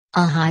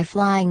A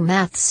high-flying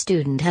math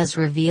student has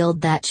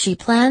revealed that she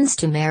plans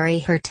to marry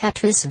her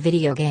Tetris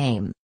video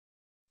game.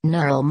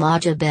 Noorul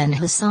Mahjabeen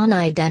Hassan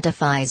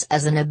identifies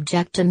as an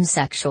Objectum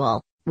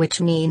Sexual,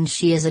 which means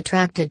she is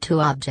attracted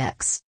to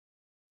objects.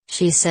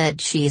 She said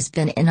she's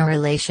been in a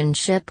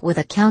relationship with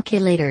a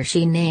calculator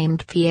she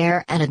named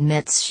Pierre and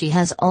admits she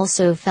has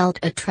also felt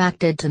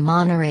attracted to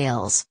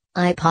monorails,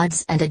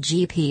 iPods and a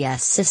GPS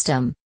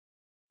system.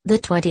 The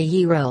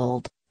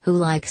 20-year-old, who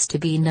likes to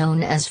be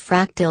known as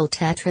Fractal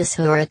Tetris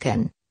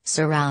Hurricane,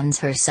 surrounds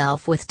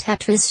herself with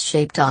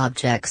Tetris-shaped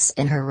objects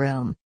in her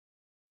room.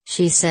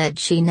 She said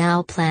she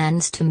now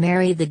plans to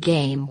marry the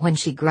game when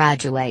she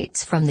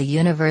graduates from the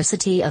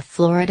University of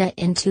Florida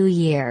in 2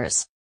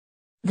 years.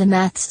 The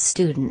maths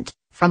student,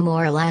 from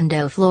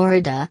Orlando,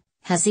 Florida,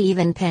 has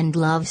even penned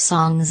love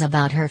songs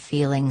about her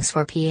feelings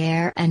for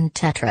Pierre and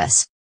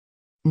Tetris.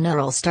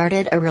 Noorul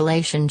started a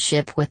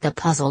relationship with the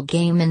puzzle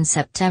game in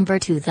September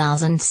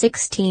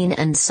 2016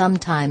 and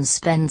sometimes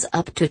spends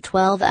up to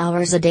 12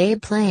 hours a day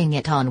playing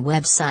it on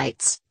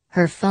websites,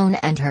 her phone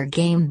and her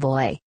Game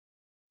Boy.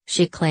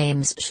 She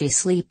claims she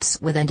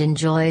sleeps with and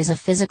enjoys a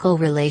physical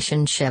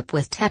relationship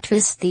with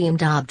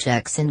Tetris-themed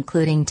objects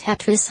including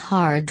Tetris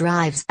hard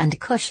drives and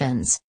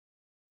cushions.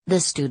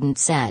 The student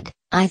said,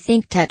 "I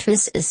think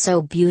Tetris is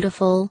so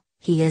beautiful,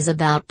 he is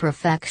about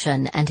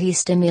perfection and he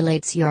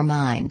stimulates your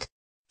mind.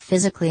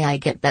 Physically I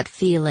get that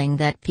feeling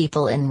that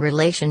people in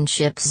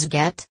relationships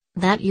get,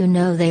 that you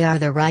know they are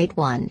the right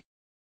one.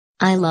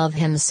 I love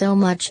him so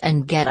much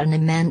and get an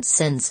immense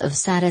sense of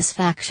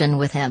satisfaction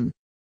with him.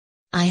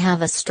 I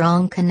have a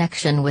strong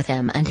connection with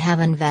him and have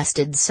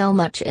invested so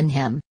much in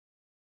him."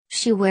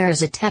 She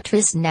wears a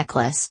Tetris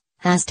necklace,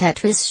 has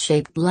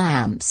Tetris-shaped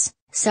lamps,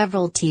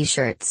 several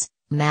t-shirts,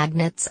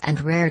 magnets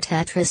and rare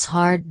Tetris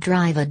hard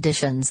drive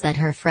editions that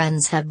her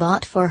friends have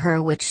bought for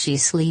her which she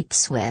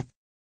sleeps with.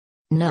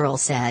 Noorul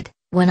said,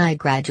 "When I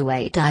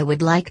graduate I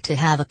would like to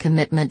have a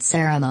commitment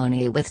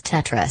ceremony with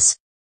Tetris.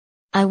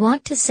 I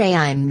want to say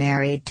I'm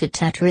married to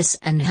Tetris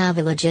and have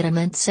a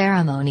legitimate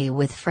ceremony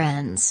with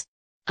friends.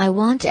 I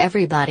want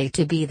everybody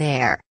to be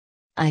there.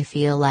 I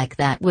feel like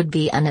that would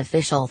be an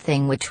official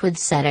thing which would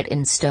set it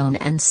in stone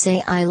and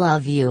say I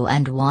love you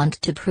and want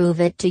to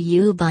prove it to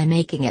you by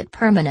making it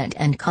permanent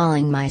and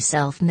calling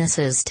myself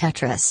Mrs.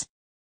 Tetris."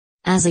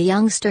 As a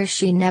youngster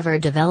she never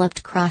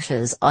developed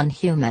crushes on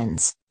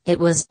humans. It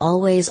was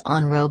always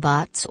on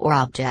robots or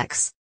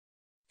objects.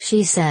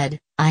 She said,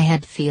 "I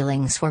had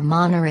feelings for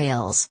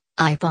monorails,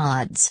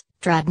 iPods,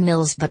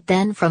 treadmills but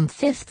then from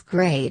 5th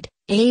grade,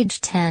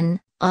 age 10,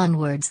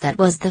 onwards that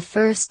was the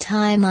first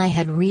time I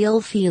had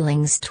real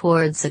feelings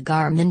towards a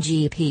Garmin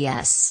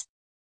GPS.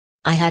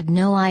 I had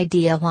no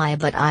idea why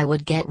but I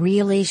would get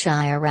really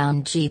shy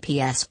around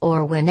GPS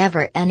or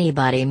whenever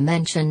anybody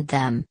mentioned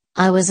them,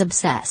 I was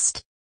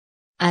obsessed.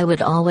 I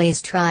would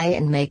always try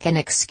and make an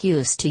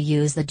excuse to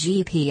use the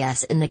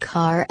GPS in the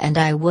car and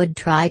I would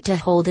try to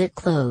hold it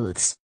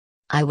close.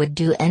 I would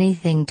do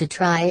anything to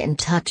try and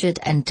touch it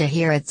and to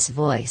hear its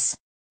voice.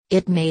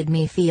 It made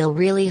me feel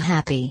really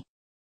happy."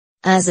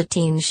 As a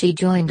teen she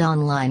joined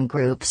online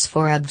groups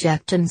for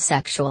Objectum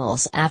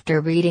Sexuals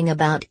after reading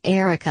about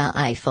Erika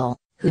Eiffel,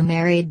 who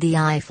married the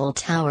Eiffel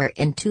Tower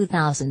in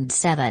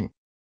 2007.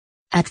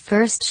 At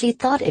first she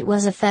thought it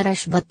was a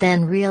fetish but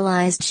then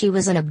realized she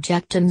was an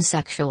Objectum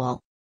Sexual.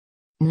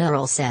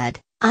 Noorul said,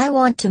 "I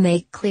want to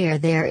make clear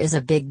there is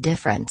a big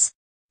difference.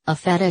 A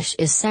fetish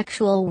is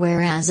sexual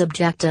whereas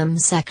Objectum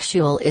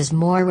Sexual is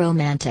more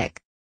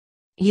romantic.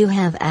 You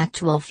have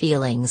actual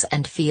feelings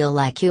and feel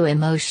like you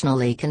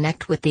emotionally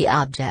connect with the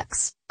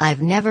objects.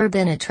 I've never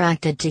been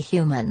attracted to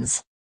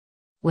humans."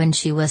 When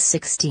she was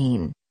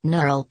 16,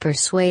 Noorul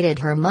persuaded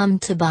her mum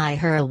to buy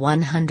her a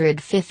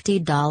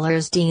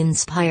 $150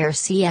 Inspire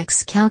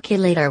CX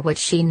calculator which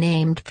she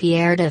named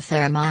Pierre de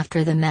Ferme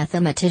after the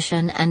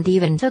mathematician and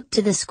even took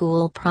to the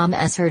school prom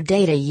as her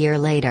date a year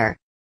later.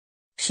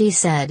 She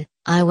said,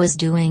 "I was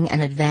doing an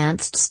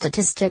advanced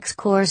statistics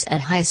course at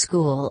high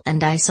school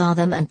and I saw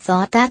them and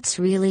thought that's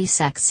really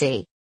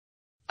sexy.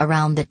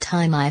 Around the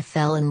time I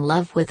fell in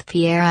love with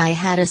Pierre I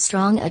had a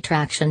strong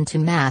attraction to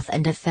math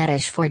and a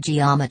fetish for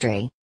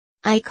geometry.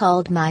 I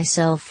called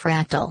myself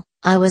Fractal,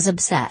 I was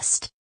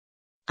obsessed.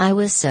 I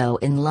was so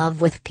in love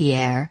with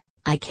Pierre,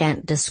 I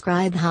can't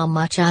describe how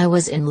much I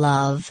was in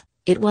love,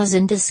 it was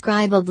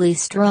indescribably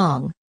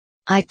strong.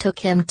 I took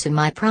him to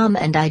my prom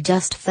and I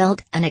just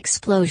felt an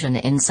explosion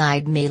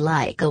inside me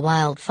like a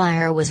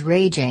wildfire was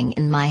raging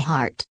in my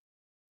heart.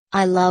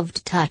 I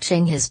loved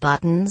touching his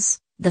buttons,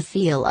 the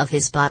feel of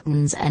his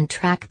buttons and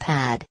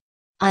trackpad.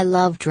 I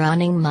loved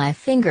running my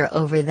finger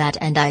over that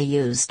and I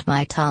used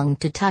my tongue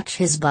to touch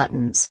his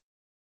buttons.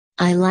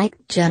 I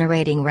liked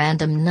generating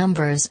random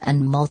numbers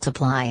and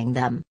multiplying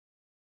them.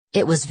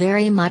 It was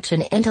very much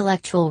an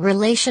intellectual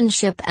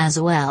relationship as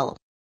well.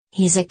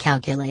 He's a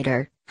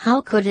calculator,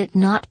 how could it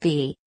not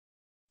be?"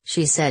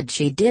 She said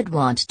she did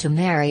want to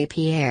marry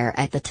Pierre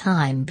at the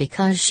time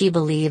because she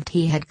believed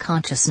he had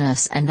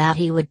consciousness and that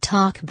he would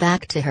talk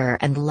back to her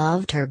and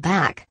loved her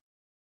back.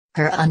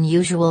 Her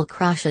unusual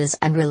crushes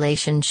and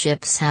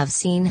relationships have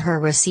seen her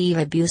receive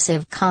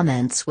abusive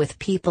comments, with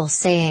people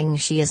saying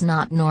she is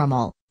not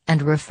normal,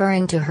 and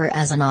referring to her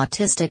as an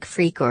autistic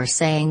freak or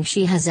saying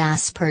she has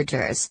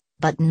Asperger's,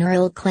 but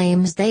Noorul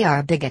claims they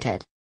are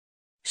bigoted.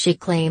 She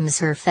claims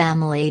her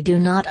family do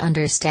not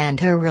understand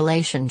her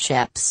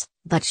relationships,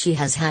 but she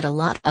has had a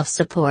lot of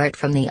support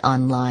from the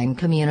online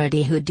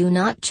community who do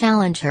not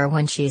challenge her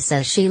when she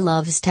says she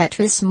loves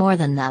Tetris more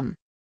than them.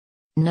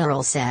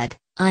 Noorul said,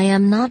 "I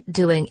am not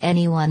doing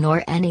anyone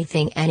or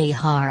anything any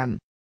harm.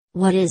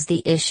 What is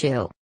the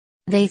issue?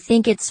 They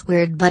think it's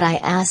weird, but I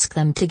ask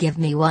them to give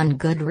me one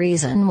good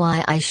reason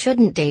why I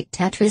shouldn't date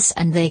Tetris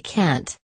and they can't.